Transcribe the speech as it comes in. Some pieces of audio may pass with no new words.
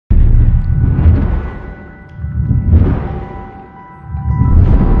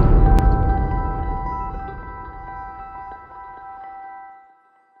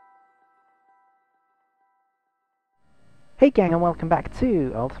Hey gang, and welcome back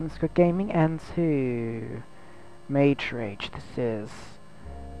to Ultimate Squid Gaming and to Mage Rage. This is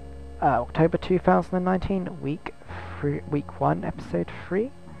October 2019, week 1, episode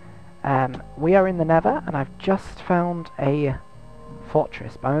 3. We are in the Nether, and I've just found a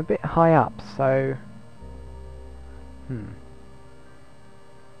fortress, but I'm a bit high up, so...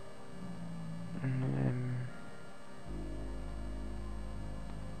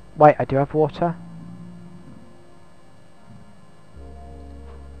 Wait, I do have water.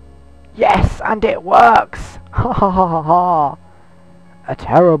 Yes, and it works! Ha ha ha ha ha! A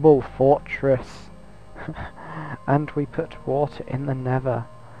terrible fortress. And we put water in the Nether.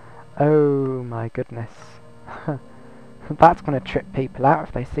 Oh my goodness. That's going to trip people out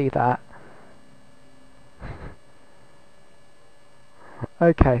if they see that.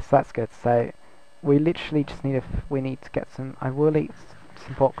 Okay, so that's good. So we literally just need we need to get some... I will eat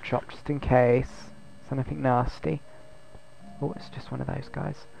some pork chop just in case it's anything nasty. Oh, it's just one of those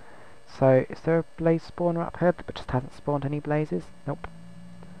guys. So, is there a blaze spawner up here but just hasn't spawned any blazes? Nope.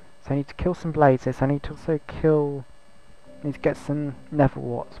 So I need to kill some blazes. I need to also need to get some nether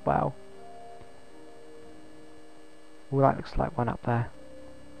wart as well. Oh, that looks like one up there.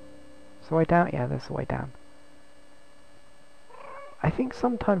 Is there a way down? Yeah, there's a way down. I think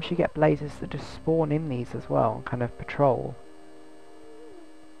sometimes you get blazes that just spawn in these as well and kind of patrol.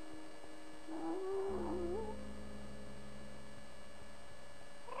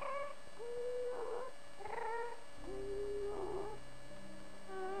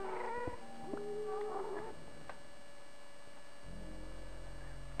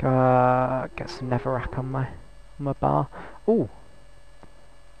 Get some netherrack on my bar. Ooh!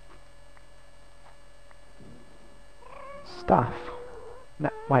 Stuff. No,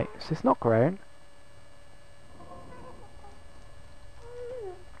 wait, is this not grown?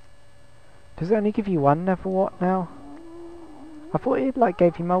 Does it only give you one nether wart now? I thought it like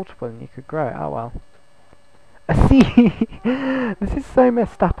gave you multiple and you could grow it. Oh well. A sea. This is so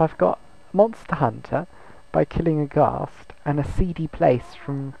messed up. I've got Monster Hunter by killing a ghast and a seedy place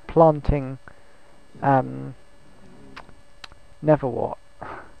from planting nether wart.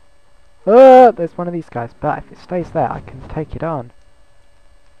 There's one of these guys, but if it stays there I can take it on.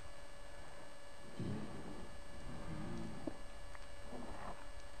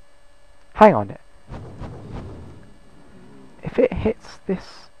 Hang on it. If it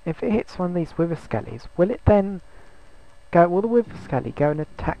hits one of these wither skellies, will it then go, will the wither skelly go and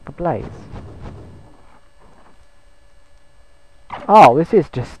attack the blaze? Oh, this is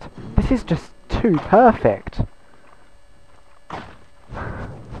just too perfect.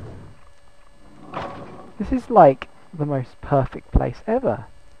 This is like the most perfect place ever.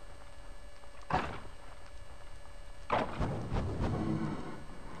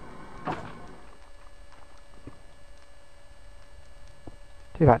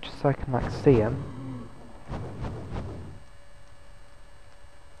 Do that just so I can like see him.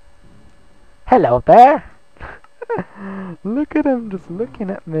 Hello there! Look at them just looking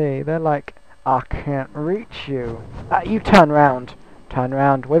at me. They're like, I can't reach you. You turn round. Turn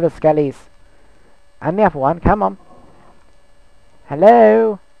round, wither skellies. And the other one, come on.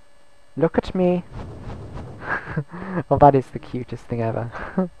 Hello! Look at me. Oh, that is the cutest thing ever.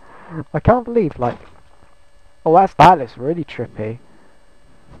 I can't believe, like... Oh, that looks really trippy.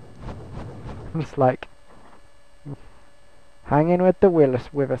 I'm just like... hanging with the wither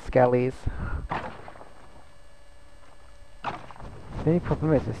skellies. The only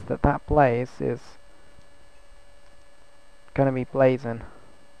problem is that blaze is gonna be blazing.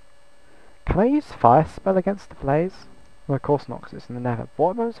 Can I use fire spell against the blaze? Well, of course not, because it's in the Nether.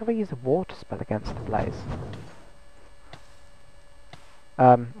 What if I use a water spell against the blaze?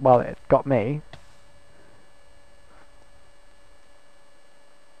 Well, it got me.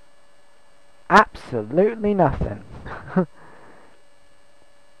 Absolutely nothing.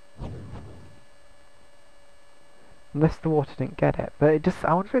 Unless the water didn't get it. But it just,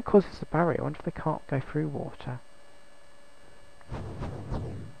 I wonder if it causes a barrier. I wonder if they can't go through water.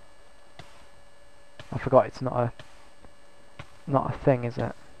 I forgot it's not a thing, is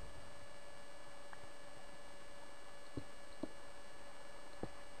it?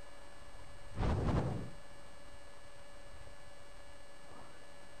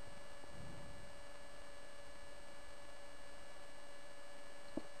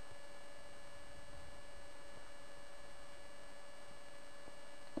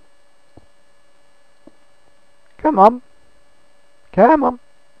 Come on! Come on!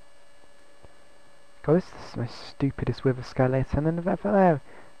 God, this is the most stupidest wither skeleton ever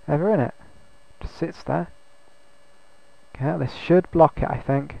in it. Just sits there. Okay, this should block it, I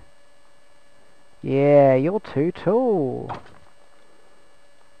think. Yeah, you're too tall.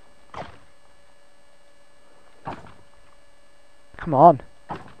 Come on.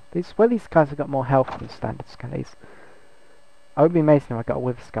 These guys have got more health than standard skellies. I would be amazed if I got a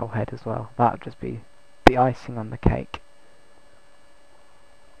wither skull head as well. That would just be the icing on the cake.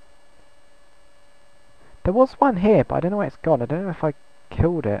 There was one here, but I don't know where it's gone. I don't know if I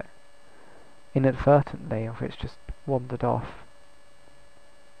killed it inadvertently or if it's just wandered off.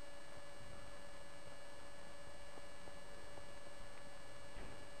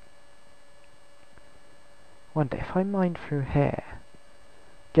 Wonder if I mine through here.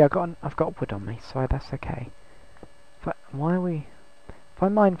 Yeah, I've got wood on me, so that's okay. If I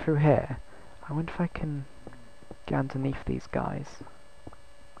mine through here, I wonder if I can get underneath these guys.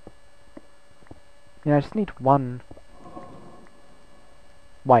 Yeah, I just need one.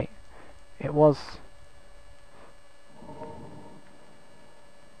 Wait, it was.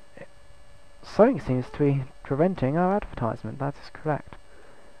 Something seems to be preventing our advertisement. That is correct.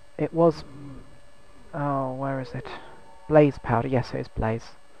 It was. Oh, where is it? Blaze powder. Yes, it is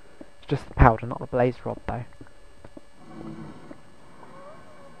blaze. It's just the powder, not the blaze rod, though.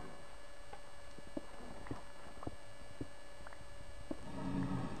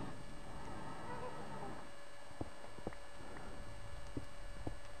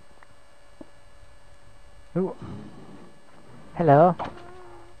 Ooh. Hello.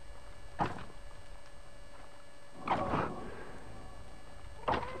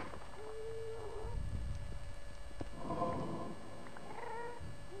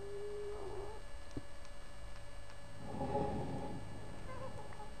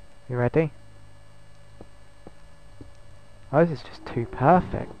 You ready? Oh, this is just too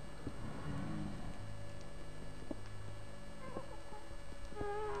perfect.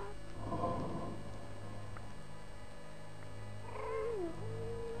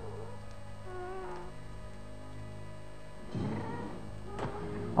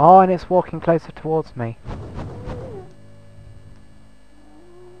 Oh, and it's walking closer towards me.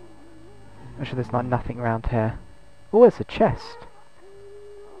 I'm sure there's like nothing around here. Oh, there's a chest.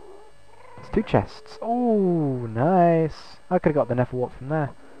 There's two chests. Oh, nice. I could have got the Nether wart from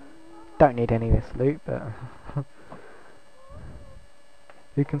there. Don't need any of this loot, but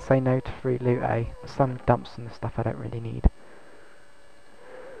who can say no to free loot, eh? Some dumps and the stuff I don't really need.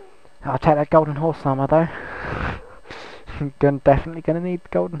 I'll take that golden horse armor though. Definitely gonna need the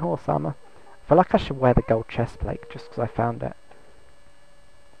golden horse armor. I feel like I should wear the gold chest plate just because I found it.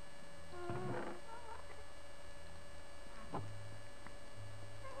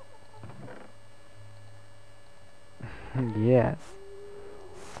 Yes.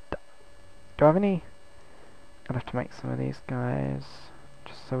 Do I have any? I'll have to make some of these guys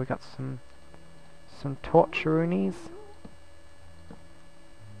just so we got some torturoonies.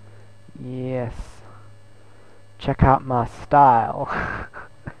 Yes. Check out my style.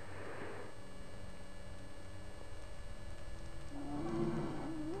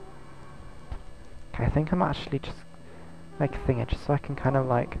 Okay, I think I'm actually just make a thing just so I can kind of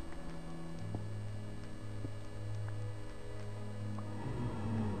like.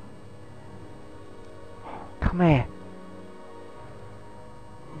 Come here.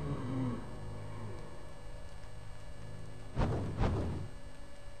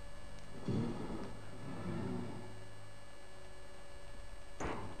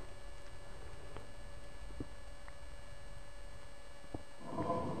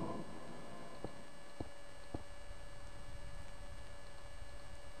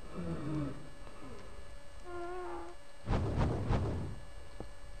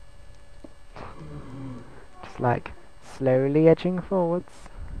 Just like slowly edging forwards.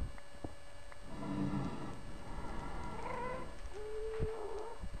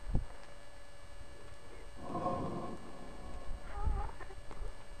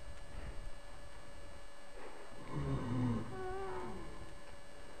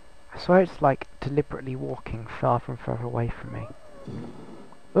 I swear it's like deliberately walking farther and further away from me.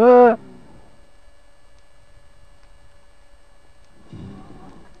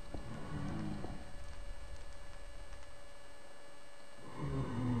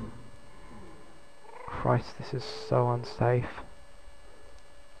 Christ, this is so unsafe.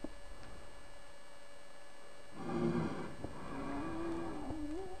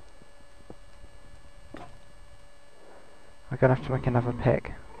 I'm gonna have to make another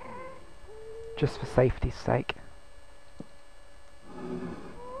pick. Just for safety's sake.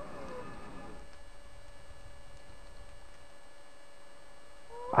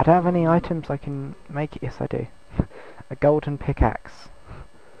 I don't have any items I can make it. Yes, I do. A golden pickaxe.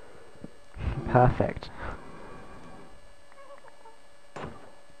 Perfect.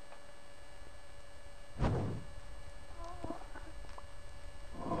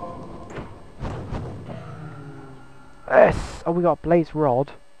 Yes! Oh, we got a blaze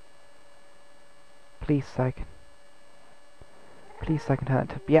rod. Please, so I can... Please, so I can turn it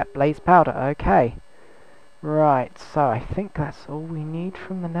to... Yep, blaze powder. Okay. Right, so I think that's all we need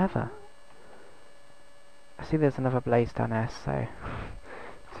from the Nether. I see there's another blaze down there, so...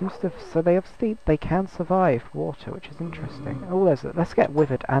 Seems to... So they obviously... They can survive water, which is interesting. Oh, there's... Let's get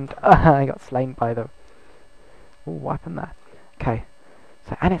withered and... I got slain by the... Oh, what happened there? Okay.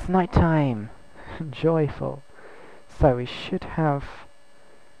 So, and it's night time. Joyful. So we should have...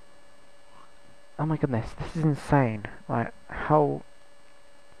 Oh my goodness, this is insane. Right, how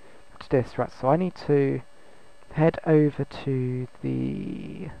to do this? Right, so I need to head over to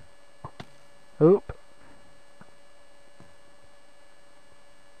the... Oop.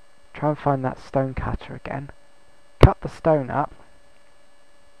 Try and find that stone cutter again. Cut the stone up.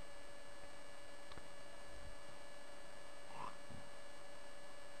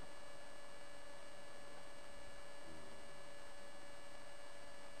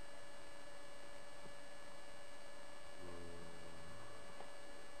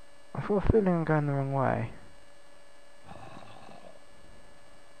 I've got a feeling I'm going the wrong way.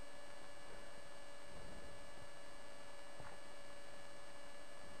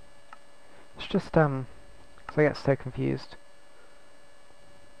 It's just, 'cause I get so confused.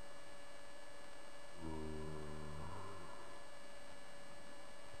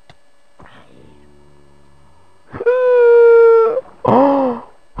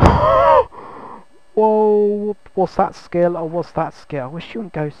 Whoa! Was that skill or was that skill? I wish you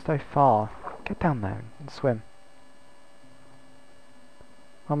wouldn't go so far. Get down there and swim.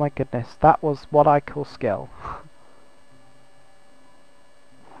 Oh my goodness, that was what I call skill.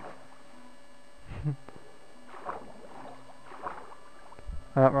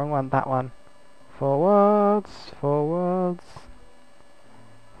 Wrong one, that one. Forwards, forwards.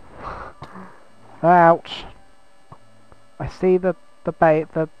 Ouch! I see the bait,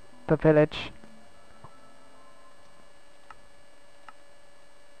 the village.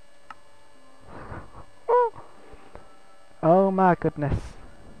 Oh my goodness.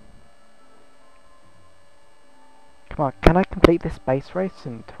 Come on, can I complete this base race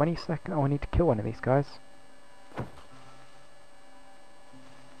in 20 seconds? Oh, I need to kill one of these guys.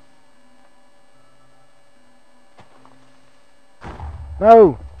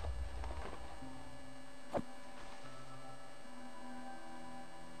 No!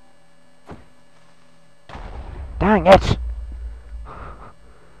 Dang it!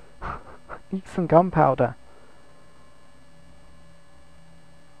 Need some gunpowder.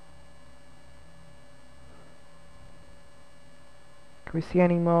 Can we see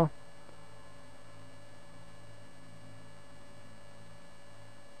any more?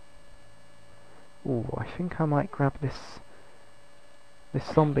 Ooh, I think I might grab this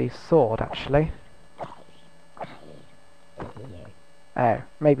zombie's sword actually. Oh,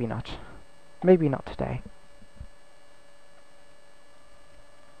 maybe not. Maybe not today.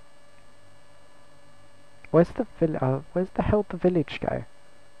 Where's the where's the hell the village go?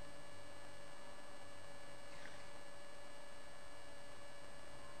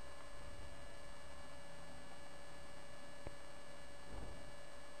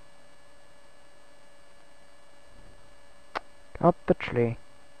 Up the tree.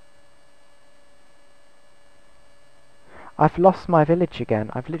 I've lost my village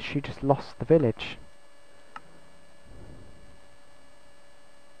again. I've literally just lost the village.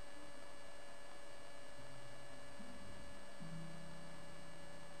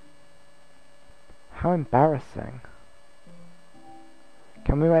 How embarrassing.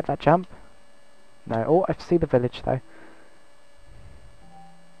 Can we make that jump? No. Oh, I see the village though.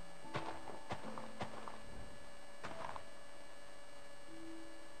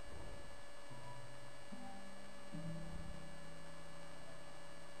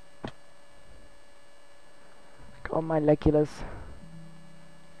 Got my legulars.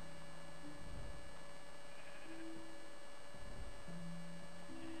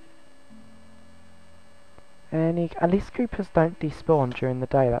 At least creepers don't despawn during the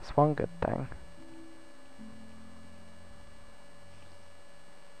day, that's one good thing.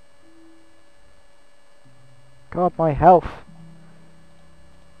 God, my health!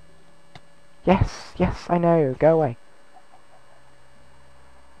 Yes, yes, I know, go away.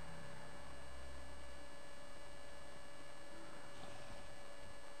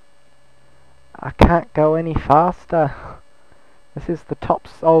 I can't go any faster. This is the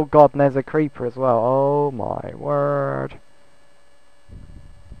tops. Oh god, and there's a creeper as well. Oh my word.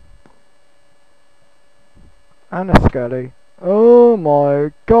 And a skelly. Oh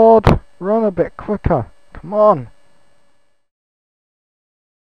my god. Run a bit quicker. Come on.